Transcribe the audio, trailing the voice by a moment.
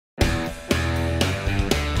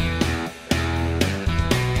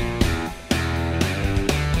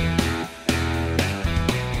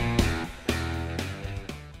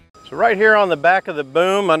So right here on the back of the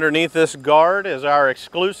boom underneath this guard is our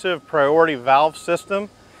exclusive priority valve system.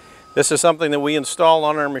 This is something that we install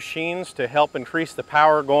on our machines to help increase the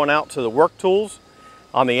power going out to the work tools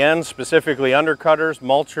on the end, specifically undercutters,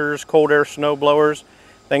 mulchers, cold air snow blowers,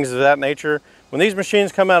 things of that nature. When these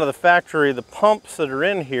machines come out of the factory, the pumps that are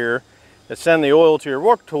in here that send the oil to your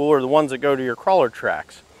work tool are the ones that go to your crawler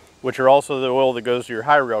tracks, which are also the oil that goes to your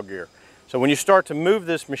high rail gear. So when you start to move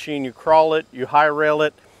this machine, you crawl it, you high rail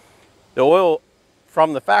it, the oil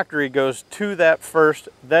from the factory goes to that first,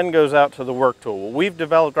 then goes out to the work tool. Well, we've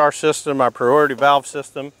developed our system, our priority valve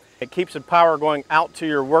system. It keeps the power going out to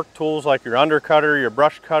your work tools like your undercutter, your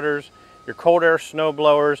brush cutters, your cold air snow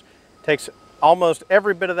blowers. Takes almost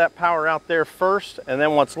every bit of that power out there first, and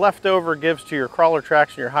then what's left over gives to your crawler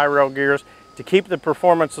tracks and your high rail gears to keep the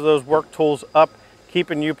performance of those work tools up,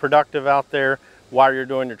 keeping you productive out there while you're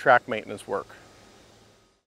doing your track maintenance work.